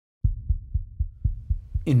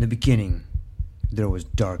In the beginning, there was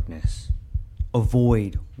darkness, a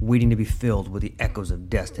void waiting to be filled with the echoes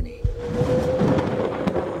of destiny.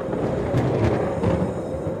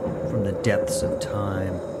 From the depths of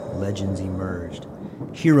time, legends emerged.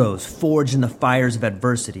 Heroes forged in the fires of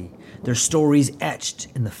adversity, their stories etched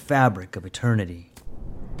in the fabric of eternity.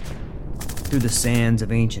 Through the sands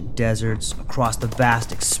of ancient deserts, across the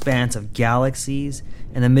vast expanse of galaxies,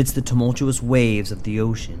 and amidst the tumultuous waves of the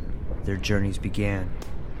ocean, their journeys began.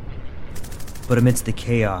 But amidst the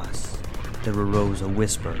chaos, there arose a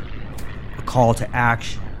whisper, a call to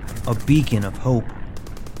action, a beacon of hope.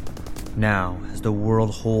 Now, as the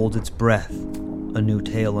world holds its breath, a new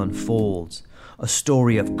tale unfolds, a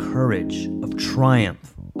story of courage, of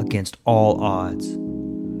triumph against all odds.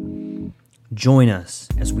 Join us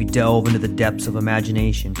as we delve into the depths of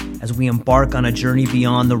imagination, as we embark on a journey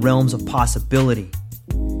beyond the realms of possibility.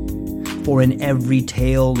 For in every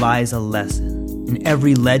tale lies a lesson, in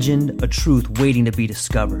every legend a truth waiting to be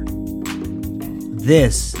discovered.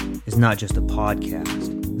 This is not just a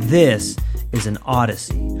podcast. This is an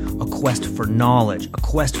odyssey, a quest for knowledge, a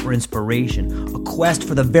quest for inspiration, a quest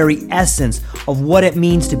for the very essence of what it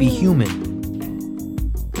means to be human.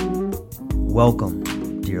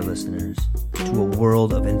 Welcome, dear listeners, to a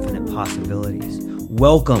world of infinite possibilities.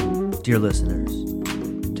 Welcome, dear listeners,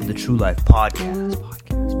 to the True Life Podcast.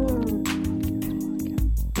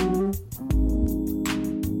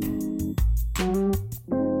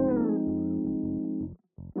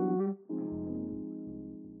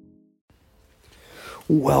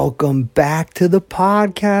 Welcome back to the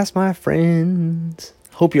podcast, my friends.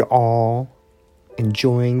 Hope you're all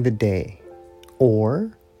enjoying the day,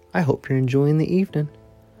 or I hope you're enjoying the evening.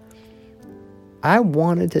 I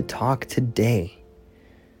wanted to talk today,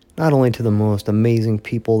 not only to the most amazing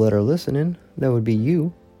people that are listening, that would be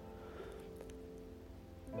you.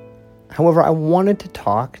 However, I wanted to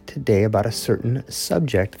talk today about a certain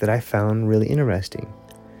subject that I found really interesting.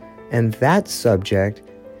 And that subject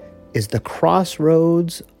is the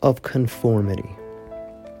crossroads of conformity.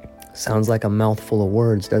 Sounds like a mouthful of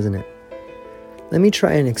words, doesn't it? Let me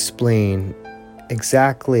try and explain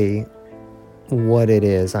exactly what it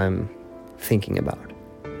is I'm thinking about.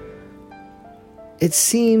 It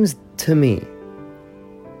seems to me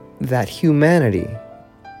that humanity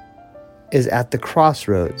is at the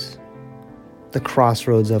crossroads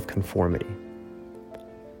of conformity.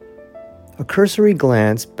 A cursory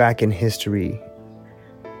glance back in history,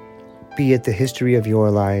 be it the history of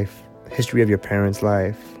your life, history of your parents'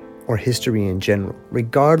 life, or history in general,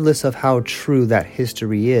 regardless of how true that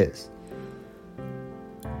history is.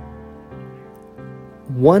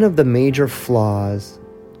 One of the major flaws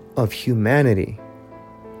of humanity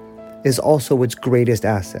is also its greatest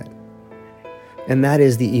asset, and that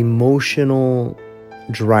is the emotional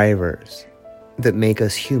drivers that make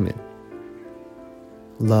us human.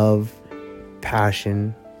 Love,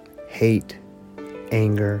 passion, hate,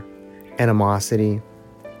 anger, animosity,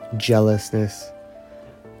 jealousness.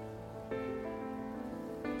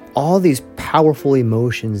 All these powerful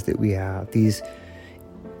emotions that we have,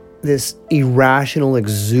 this irrational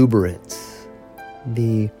exuberance,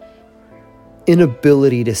 the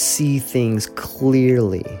inability to see things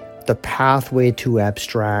clearly, the pathway to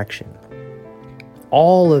abstraction.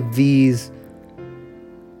 All of these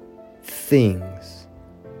things,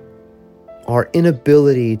 our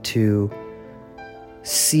inability to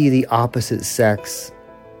see the opposite sex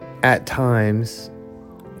at times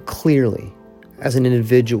clearly as an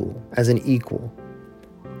individual, as an equal.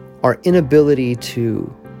 Our inability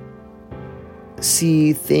to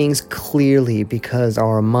see things clearly because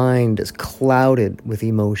our mind is clouded with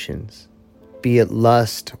emotions, be it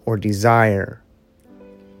lust or desire,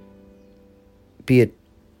 be it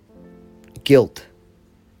guilt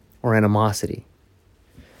or animosity.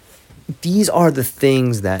 These are the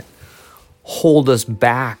things that hold us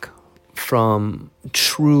back from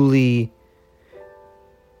truly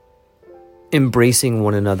embracing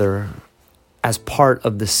one another as part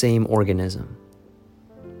of the same organism.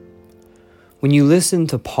 When you listen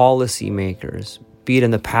to policymakers, be it in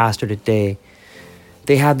the past or today,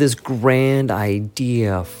 they have this grand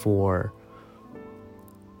idea for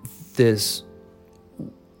this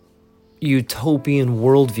utopian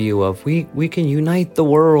worldview of we can unite the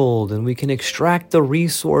world and we can extract the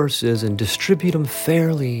resources and distribute them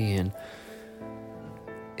fairly, and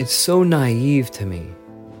it's so naive to me.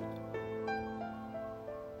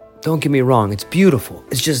 Don't get me wrong, it's beautiful,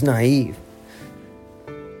 it's just naive.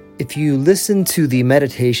 If you listen to the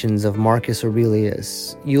meditations of Marcus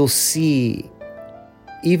Aurelius, you'll see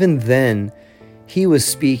even then he was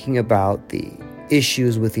speaking about the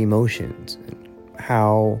issues with emotions and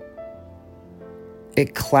how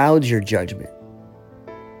it clouds your judgment.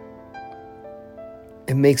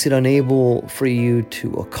 It makes it unable for you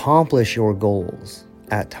to accomplish your goals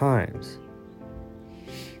at times.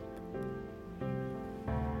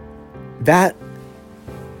 That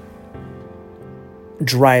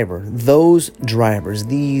driver, those drivers,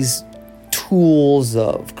 these tools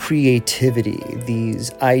of creativity,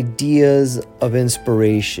 these ideas of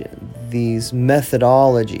inspiration, these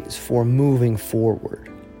methodologies for moving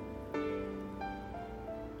forward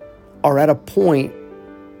are at a point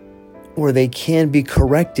where they can be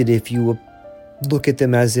corrected if you look at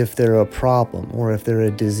them as if they're a problem or if they're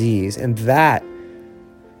a disease. And that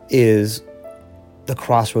is the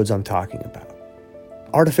crossroads I'm talking about.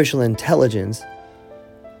 Artificial intelligence,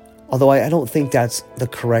 although I don't think that's the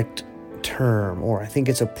correct term, or I think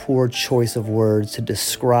it's a poor choice of words to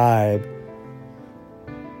describe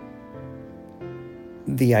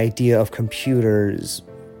the idea of computers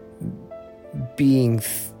being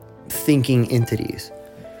thinking entities.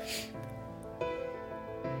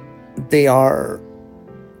 They are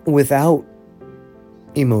without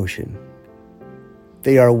emotion.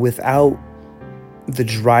 They are without the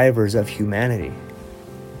drivers of humanity.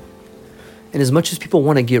 And as much as people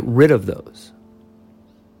want to get rid of those,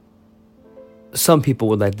 some people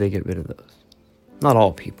would like to get rid of those. Not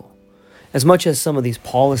all people. As much as some of these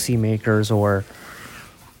policymakers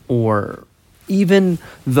or even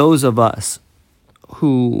those of us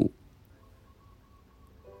who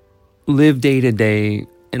live day to day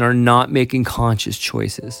and are not making conscious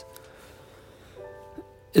choices,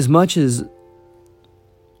 as much as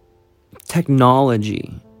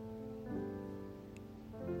technology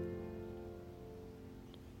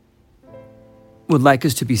would like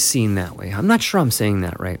us to be seen that way. I'm not sure I'm saying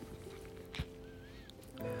that right.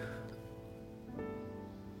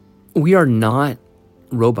 We are not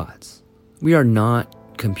robots. We are not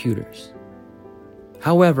computers.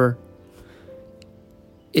 However,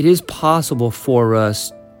 it is possible for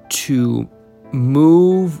us to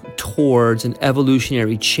move towards an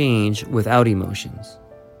evolutionary change without emotions.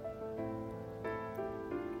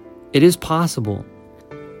 It is possible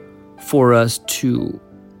for us to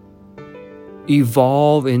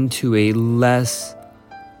evolve into a less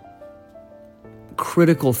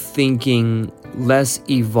critical thinking, less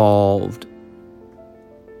evolved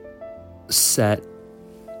set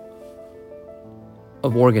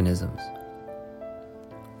of organisms.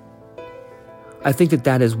 I think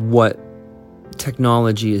that is what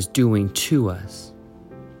technology is doing to us.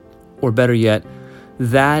 Or better yet,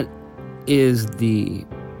 that is the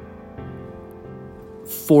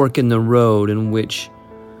fork in the road in which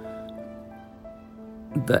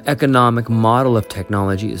the economic model of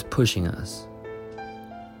technology is pushing us.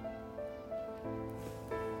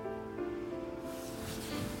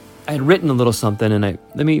 I had written a little something, and I'm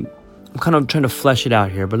kind of trying to flesh it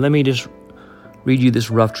out here, but let me just read you this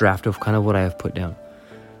rough draft of kind of what I have put down.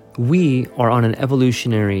 We are at an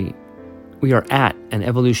evolutionary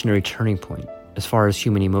turning point as far as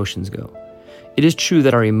human emotions go. It is true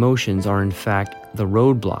that our emotions are in fact the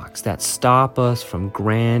roadblocks that stop us from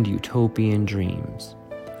grand utopian dreams.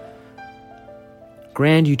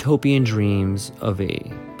 Grand utopian dreams of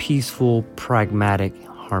a peaceful, pragmatic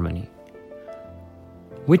harmony.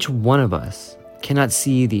 Which one of us cannot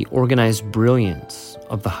see the organized brilliance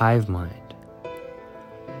of the hive mind?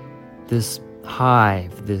 This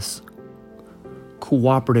hive, this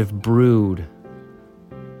cooperative brood,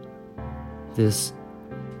 this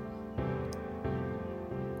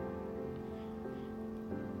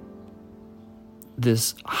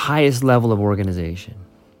highest level of organization.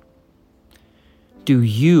 Do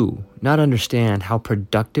you not understand how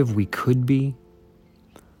productive we could be?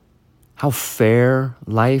 How fair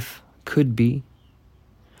life could be?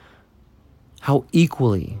 How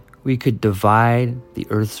equally we could divide the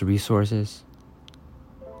earth's resources?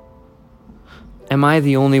 Am I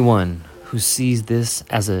the only one who sees this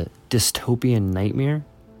as a dystopian nightmare?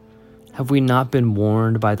 Have we not been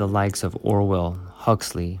warned by the likes of Orwell,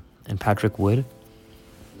 Huxley, and Patrick Wood?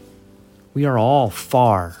 We are all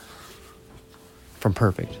far from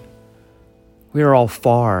perfect. We are all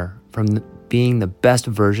far from being the best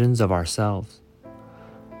versions of ourselves.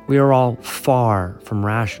 We are all far from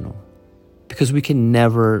rational because we can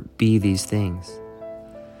never be these things.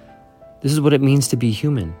 This is what it means to be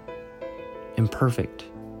human. Imperfect.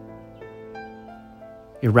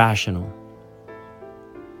 Irrational.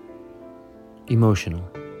 Emotional.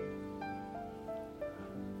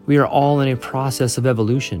 We are all in a process of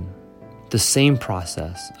evolution. The same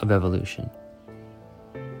process of evolution.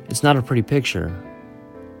 It's not a pretty picture,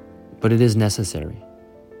 but it is necessary.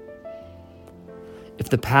 If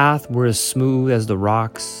the path were as smooth as the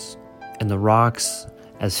rocks and the rocks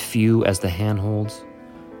as few as the handholds,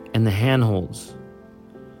 and the handholds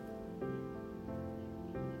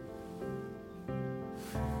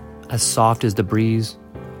as soft as the breeze.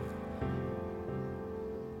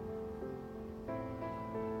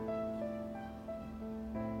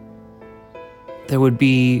 There would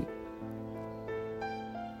be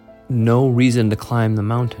no reason to climb the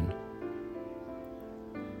mountain.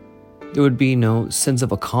 There would be no sense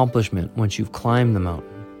of accomplishment once you've climbed the mountain.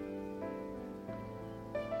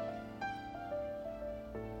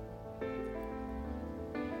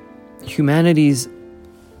 Humanity's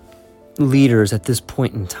leaders at this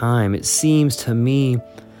point in time, it seems to me,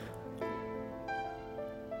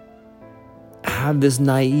 have this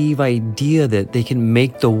naive idea that they can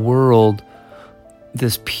make the world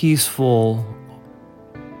this peaceful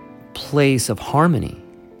place of harmony.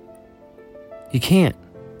 You can't.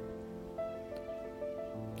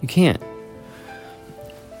 You can't.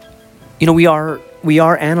 You know, we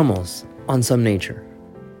are animals on some nature.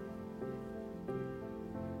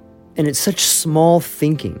 And it's such small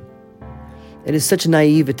thinking. It is such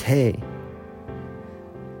naivete.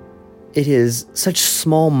 It is such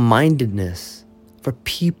small-mindedness for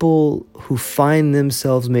people who find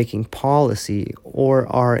themselves making policy or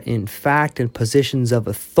are in fact in positions of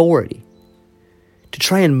authority to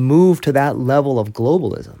try and move to that level of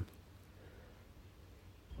globalism.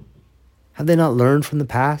 Have they not learned from the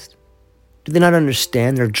past? Do they not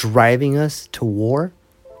understand they're driving us to war?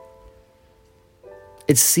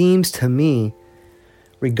 It seems to me,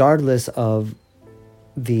 regardless of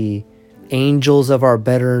the angels of our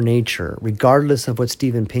better nature, regardless of what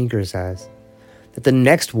Steven Pinker says, that the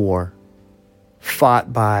next war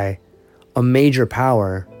fought by a major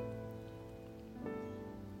power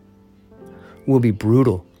will be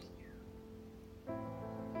brutal.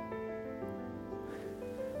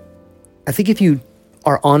 I think if you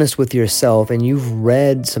are honest with yourself and you've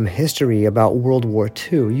read some history about World War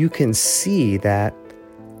II, you can see that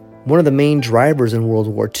one of the main drivers in World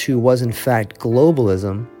War II was in fact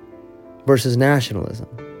globalism versus nationalism.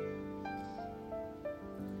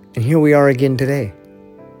 And here we are again today.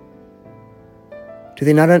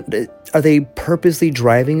 Are they purposely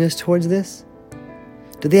driving us towards this?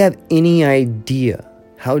 Do they have any idea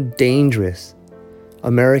how dangerous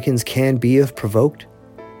Americans can be if provoked?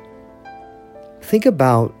 Think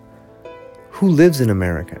about who lives in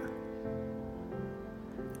America.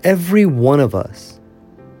 Every one of us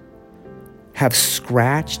have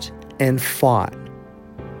scratched and fought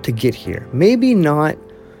to get here. Maybe not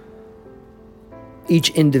each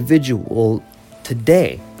individual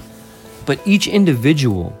today, but each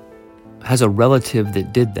individual has a relative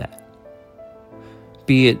that did that.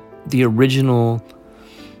 Be it the original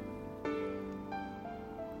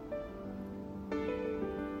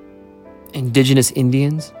indigenous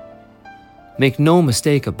Indians. Make no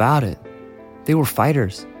mistake about it, they were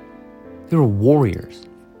fighters. They were warriors.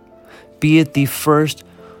 Be it the first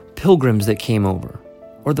pilgrims that came over,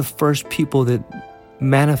 or the first people that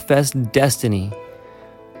manifest destiny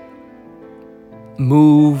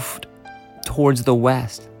moved towards the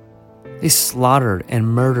West. They slaughtered and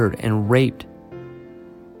murdered and raped.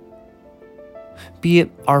 Be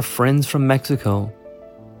it our friends from Mexico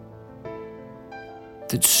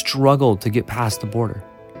that struggled to get past the border.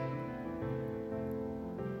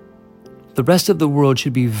 The rest of the world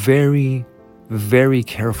should be very, very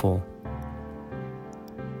careful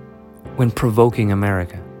when provoking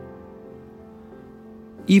America.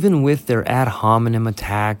 Even with their ad hominem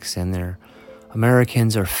attacks and their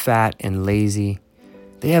Americans are fat and lazy,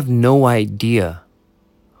 they have no idea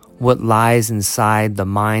what lies inside the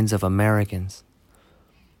minds of Americans.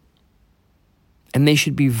 And they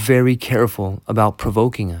should be very careful about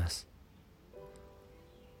provoking us.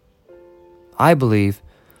 I believe,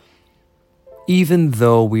 even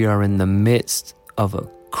though we are in the midst of a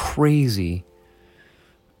crazy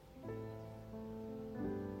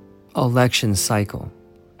election cycle,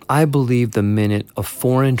 I believe the minute a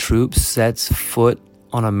foreign troop sets foot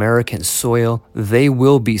on American soil, they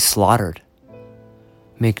will be slaughtered.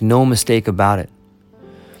 Make no mistake about it.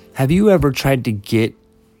 Have you ever tried to get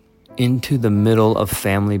into the middle of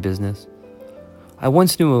family business? I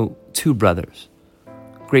once knew two brothers,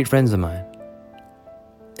 great friends of mine,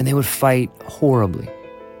 and they would fight horribly.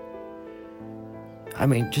 I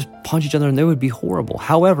mean, just punch each other and they would be horrible.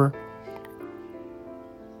 However,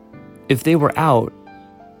 if they were out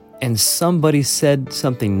and somebody said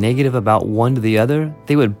something negative about one to the other,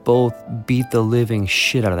 they would both beat the living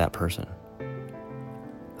shit out of that person.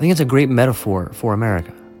 I think it's a great metaphor for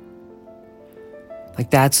America. Like,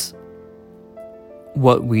 that's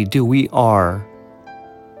what we do. We are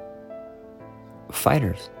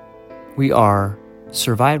fighters. We are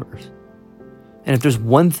survivors. And if there's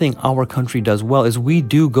one thing our country does well, is we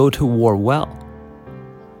do go to war well.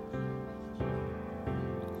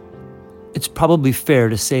 It's probably fair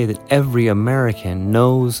to say that every American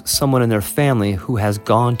knows someone in their family who has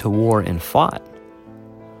gone to war and fought.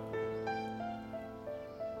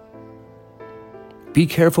 Be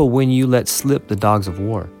careful when you let slip the dogs of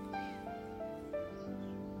war.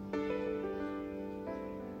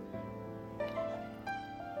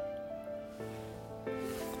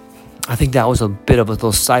 I think that was a bit of a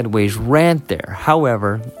little sideways rant there.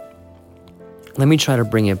 However, let me try to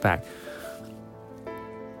bring it back.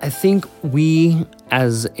 I think we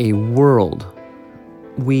as a world,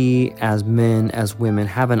 we as men, as women,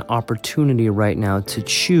 have an opportunity right now to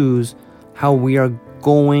choose how we are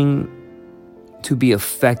going to be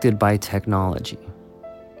affected by technology.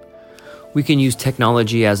 We can use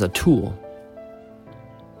technology as a tool.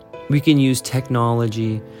 We can use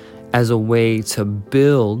technology as a way to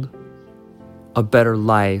build a better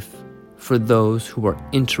life for those who are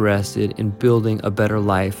interested in building a better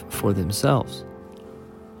life for themselves.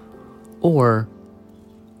 Or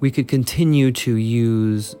we could continue to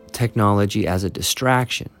use technology as a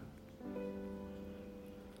distraction,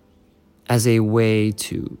 as a way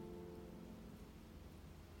to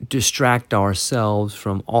distract ourselves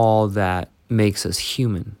from all that makes us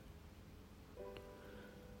human.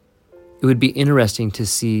 It would be interesting to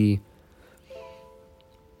see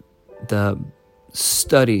the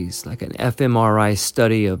studies, like an fMRI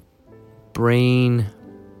study of brain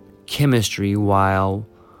chemistry while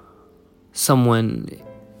someone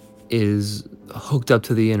is hooked up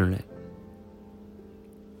to the internet.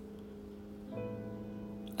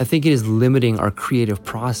 I think it is limiting our creative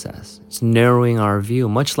process. It's narrowing our view,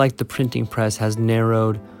 much like the printing press has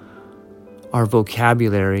narrowed our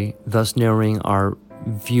vocabulary, thus narrowing our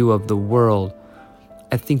view of the world.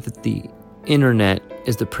 I think that the internet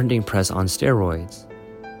is the printing press on steroids.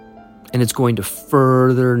 And it's going to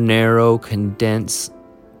further narrow, condense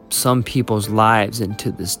some people's lives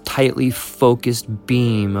into this tightly focused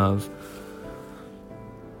beam of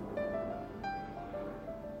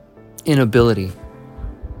inability.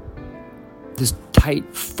 This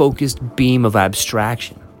tight focused beam of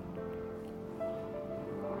abstraction.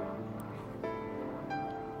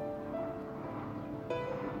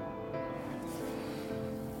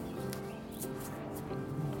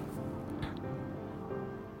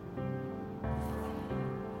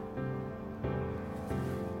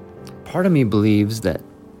 Part of me believes that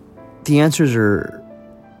the answers are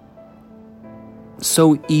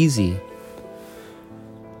so easy.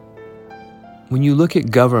 When you look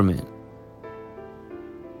at government,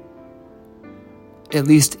 at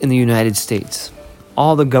least in the United States,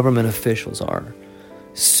 all the government officials are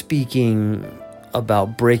speaking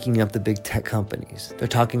about breaking up the big tech companies. They're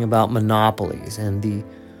talking about monopolies and the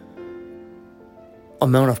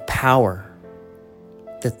amount of power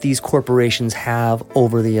that these corporations have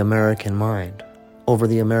over the American mind, over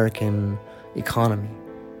the American economy.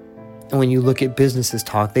 And when you look at businesses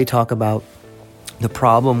talk, they talk about the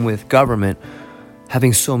problem with government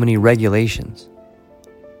having so many regulations.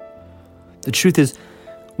 The truth is,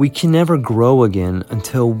 we can never grow again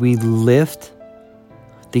until we lift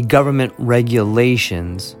the government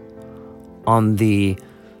regulations on the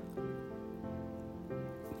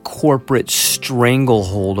corporate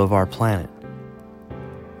stranglehold of our planet.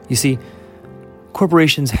 You see,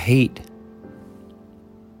 corporations hate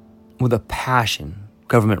with a passion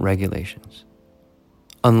government regulations,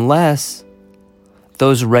 unless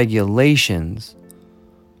those regulations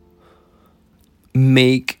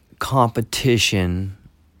make competition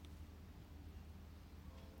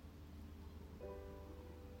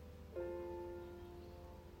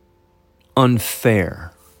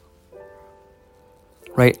unfair.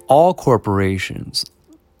 Right? All corporations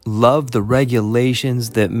love the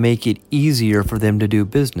regulations that make it easier for them to do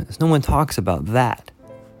business. No one talks about that.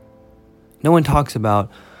 No one talks about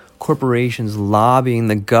corporations lobbying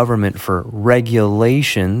the government for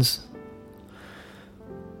regulations.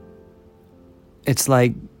 It's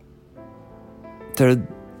like they're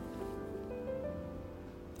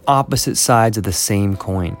opposite sides of the same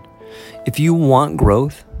coin. If you want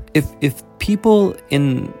growth, if people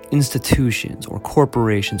in institutions or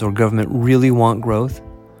corporations or government really want growth,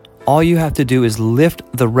 all you have to do is lift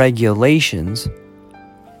the regulations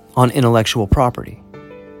on intellectual property.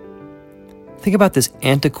 Think about this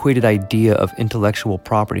antiquated idea of intellectual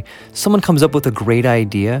property. Someone comes up with a great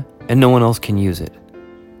idea and no one else can use it.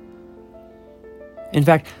 In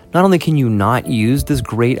fact, not only can you not use this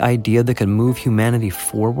great idea that can move humanity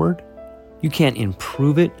forward, you can't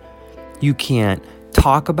improve it, you can't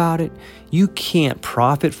talk about it, you can't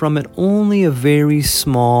profit from it. Only a very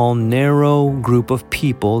small, narrow group of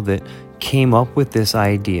people that came up with this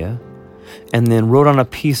idea and then wrote on a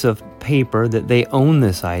piece of paper that they own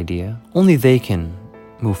this idea, only they can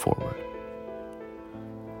move forward.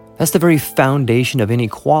 That's the very foundation of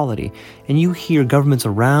inequality. And you hear governments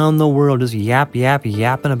around the world just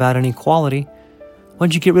yapping about inequality. Why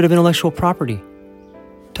don't you get rid of intellectual property?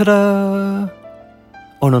 Ta-da!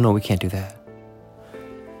 Oh, no, we can't do that.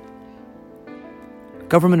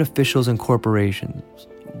 Government officials and corporations,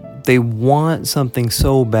 they want something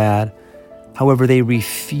so bad. However, they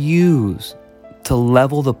refuse to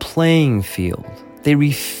level the playing field. They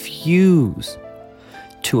refuse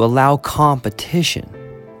to allow competition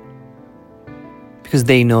because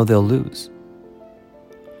they know they'll lose.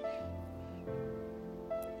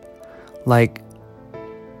 Like,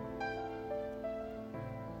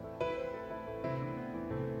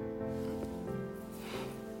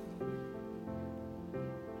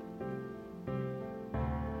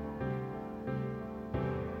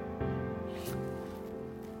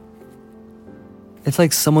 it's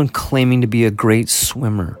like someone claiming to be a great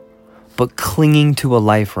swimmer, but clinging to a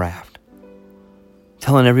life raft,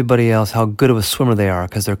 telling everybody else how good of a swimmer they are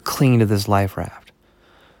because they're clinging to this life raft.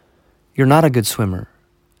 You're not a good swimmer.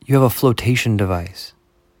 You have a flotation device.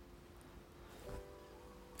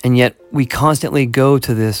 And yet we constantly go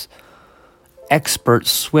to this expert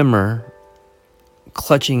swimmer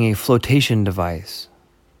clutching a flotation device.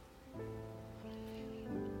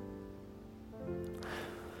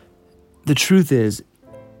 The truth is,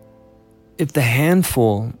 if the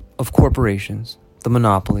handful of corporations, the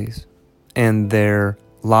monopolies, and their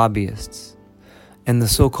lobbyists, and the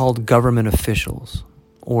so-called government officials,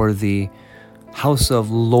 or the House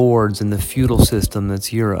of Lords in the feudal system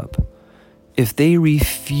that's Europe, if they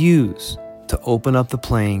refuse to open up the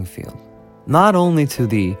playing field, not only to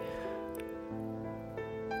the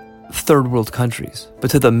third world countries,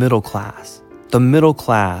 but to the middle class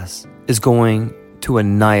is going to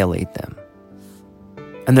annihilate them.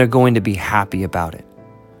 And they're going to be happy about it.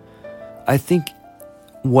 I think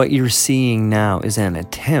what you're seeing now is an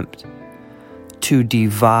attempt to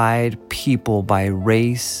divide people by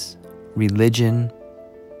race, religion,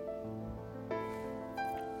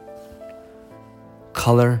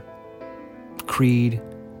 color, creed.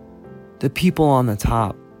 The people on the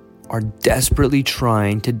top are desperately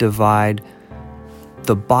trying to divide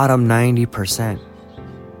the bottom 90%.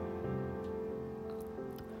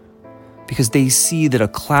 Because they see that a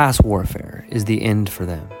class warfare is the end for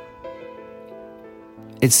them.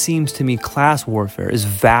 It seems to me class warfare is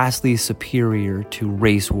vastly superior to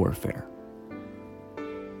race warfare.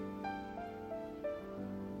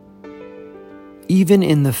 Even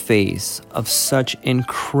in the face of such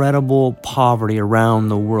incredible poverty around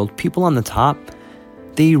the world, people on the top,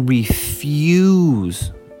 they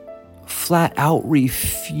refuse, flat out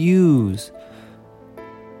refuse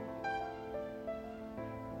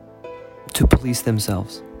to police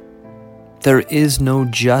themselves. There is no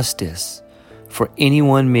justice for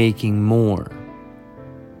anyone making more.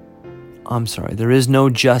 There is no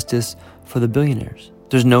justice for the billionaires.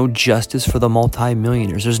 There's no justice for the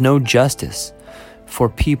multimillionaires. There's no justice for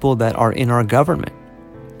people that are in our government.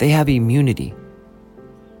 They have immunity.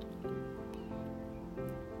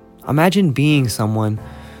 Imagine being someone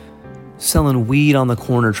selling weed on the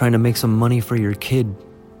corner trying to make some money for your kid.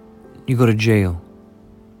 You go to jail.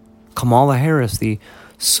 Kamala Harris, the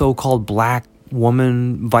so-called black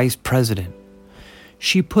woman vice president,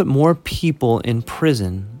 she put more people in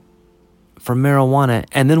prison for marijuana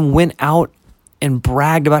and then went out and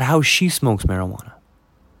bragged about how she smokes marijuana.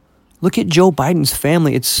 Look at Joe Biden's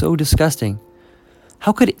family. It's so disgusting.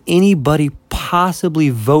 How could anybody possibly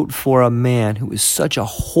vote for a man who is such a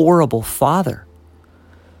horrible father?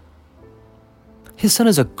 His son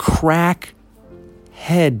is a crack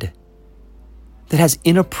head that has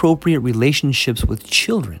inappropriate relationships with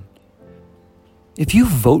children. If you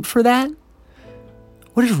vote for that,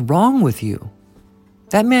 what is wrong with you?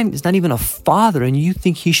 That man is not even a father, and you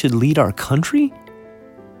think he should lead our country?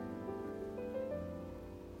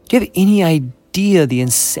 Do you have any idea the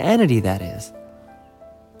insanity that is?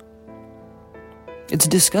 It's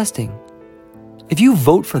disgusting. If you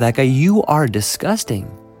vote for that guy, you are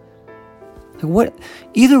disgusting.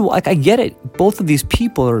 I get it. Both of these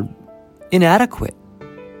people are inadequate.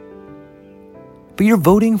 But you're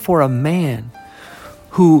voting for a man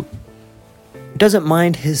who doesn't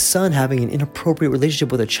mind his son having an inappropriate relationship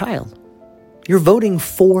with a child. You're voting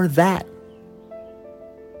for that.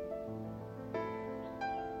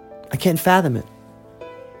 I can't fathom it.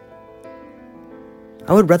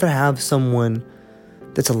 I would rather have someone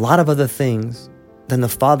that's a lot of other things than the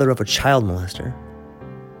father of a child molester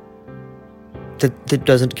that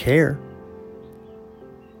doesn't care.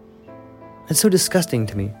 It's so disgusting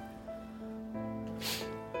to me.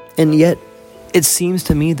 And yet, it seems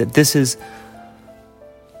to me that this is...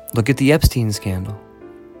 Look at the Epstein scandal.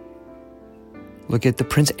 Look at the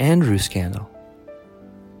Prince Andrew scandal.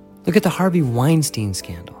 Look at the Harvey Weinstein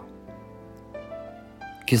scandal.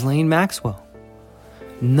 Ghislaine Maxwell.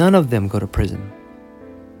 None of them go to prison.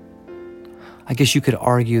 I guess you could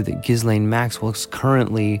argue that Ghislaine Maxwell is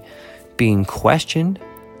currently being questioned.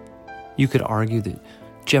 You could argue that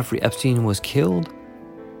Jeffrey Epstein was killed.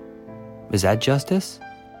 Is that justice?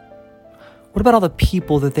 What about all the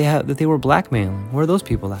people that they were blackmailing? Where are those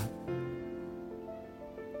people at?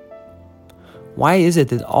 Why is it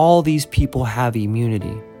that all these people have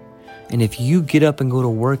immunity? And if you get up and go to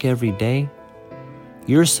work every day,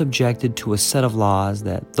 you're subjected to a set of laws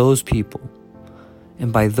that those people,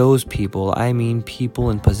 and by those people, I mean people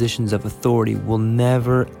in positions of authority, will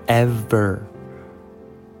never, ever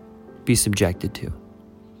be subjected to.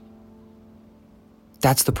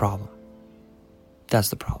 That's the problem. That's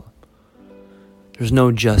the problem. There's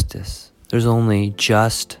no justice. There's only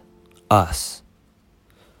just us.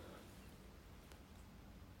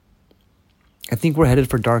 I think we're headed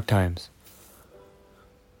for dark times.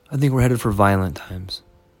 I think we're headed for violent times.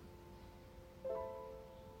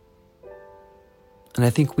 And I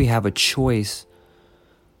think we have a choice,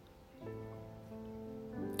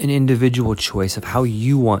 an individual choice of how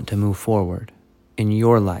you want to move forward in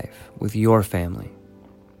your life, with your family.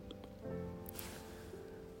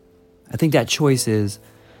 I think that choice is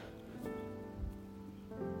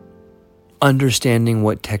understanding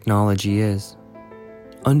what technology is,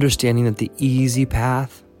 understanding that the easy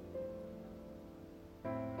path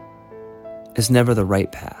is never the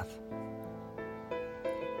right path.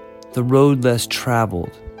 The road less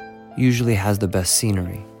traveled usually has the best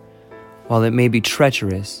scenery. While it may be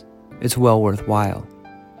treacherous, it's well worthwhile.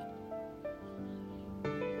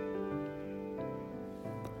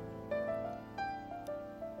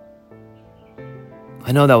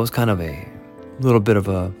 I know that was kind of a little bit of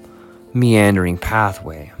a meandering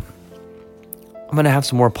pathway. I'm going to have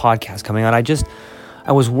some more podcasts coming out.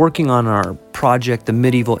 I was working on our project, The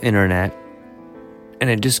Medieval Internet, and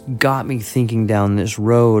it just got me thinking down this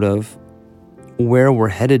road of where we're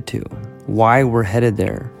headed to, why we're headed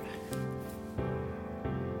there,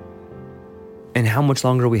 and how much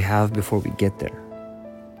longer we have before we get there.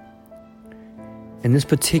 And this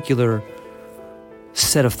particular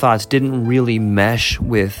set of thoughts didn't really mesh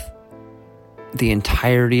with the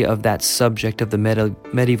entirety of that subject of the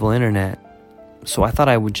medieval internet. So I thought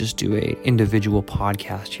I would just do an individual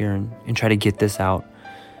podcast here and try to get this out.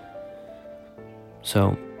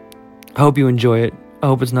 So I hope you enjoy it. I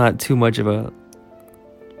hope it's not too much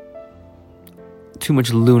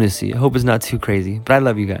lunacy. I hope it's not too crazy. But I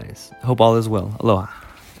love you guys. I hope all is well. Aloha.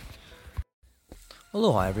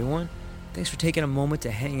 Aloha, everyone. Thanks for taking a moment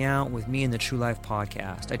to hang out with me in the True Life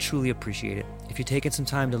Podcast. I truly appreciate it. If you're taking some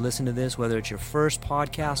time to listen to this, whether it's your first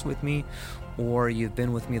podcast with me or you've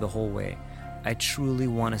been with me the whole way, I truly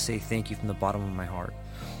want to say thank you from the bottom of my heart.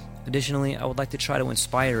 Additionally, I would like to try to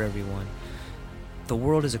inspire everyone. The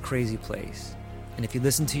world is a crazy place, and if you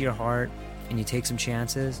listen to your heart and you take some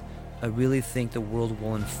chances, I really think the world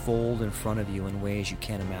will unfold in front of you in ways you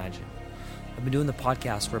can't imagine. I've been doing the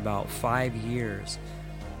podcast for about 5 years.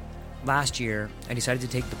 Last year, I decided to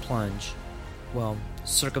take the plunge. Well,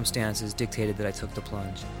 circumstances dictated that I took the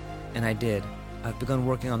plunge, and I did. I've begun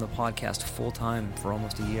working on the podcast full-time for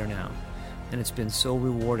almost a year now, and it's been so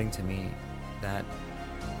rewarding to me that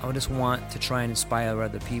I would just want to try and inspire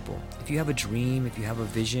other people. If you have a dream, if you have a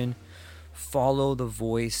vision, follow the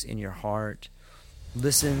voice in your heart,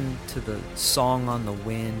 listen to the song on the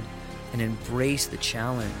wind, and embrace the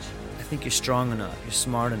challenge. I think you're strong enough, you're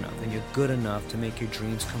smart enough, and you're good enough to make your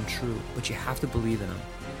dreams come true, but you have to believe in them.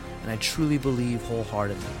 And I truly believe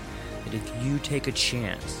wholeheartedly that if you take a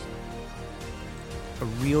chance, a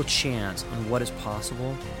real chance on what is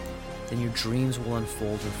possible, then your dreams will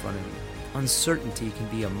unfold in front of you. Uncertainty can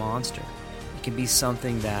be a monster. It can be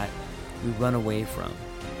something that we run away from.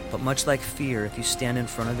 But much like fear, if you stand in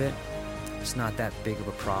front of it, it's not that big of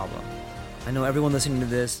a problem. I know everyone listening to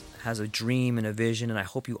this has a dream and a vision, and I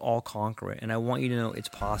hope you all conquer it. And I want you to know it's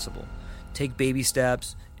possible. Take baby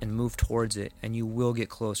steps and move towards it, and you will get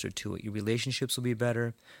closer to it. Your relationships will be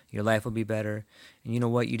better. Your life will be better. And you know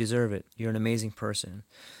what? You deserve it. You're an amazing person.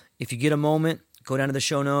 If you get a moment, go down to the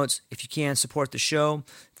show notes. If you can, support the show.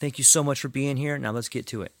 Thank you so much for being here. Now let's get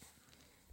to it.